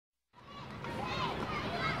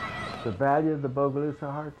The value of the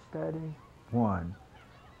Bogalusa Heart Study: 1.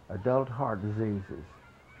 Adult heart diseases,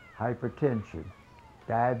 hypertension,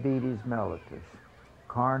 diabetes mellitus,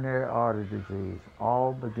 coronary artery disease,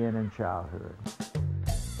 all begin in childhood.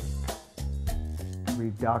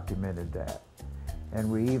 We've documented that.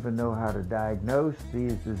 And we even know how to diagnose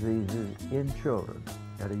these diseases in children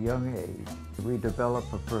at a young age. We develop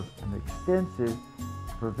an extensive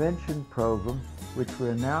prevention program which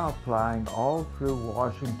we're now applying all through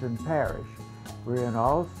Washington Parish. We're in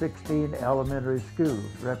all 16 elementary schools,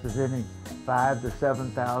 representing 5,000 to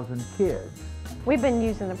 7,000 kids. We've been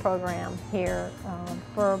using the program here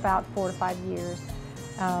for about 4 to 5 years.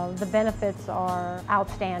 The benefits are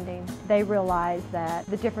outstanding. They realize that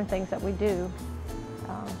the different things that we do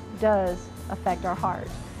does affect our heart.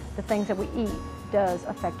 The things that we eat does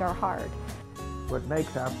affect our heart. What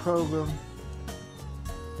makes our program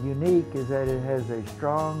unique is that it has a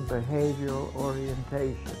strong behavioral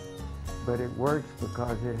orientation, but it works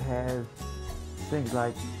because it has things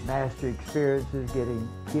like mastery experiences, getting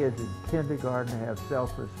kids in kindergarten to have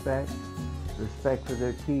self-respect, respect for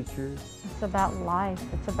their teachers. It's about life.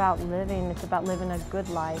 It's about living. It's about living a good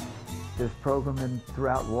life. This program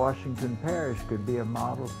throughout Washington Parish could be a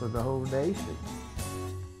model for the whole nation.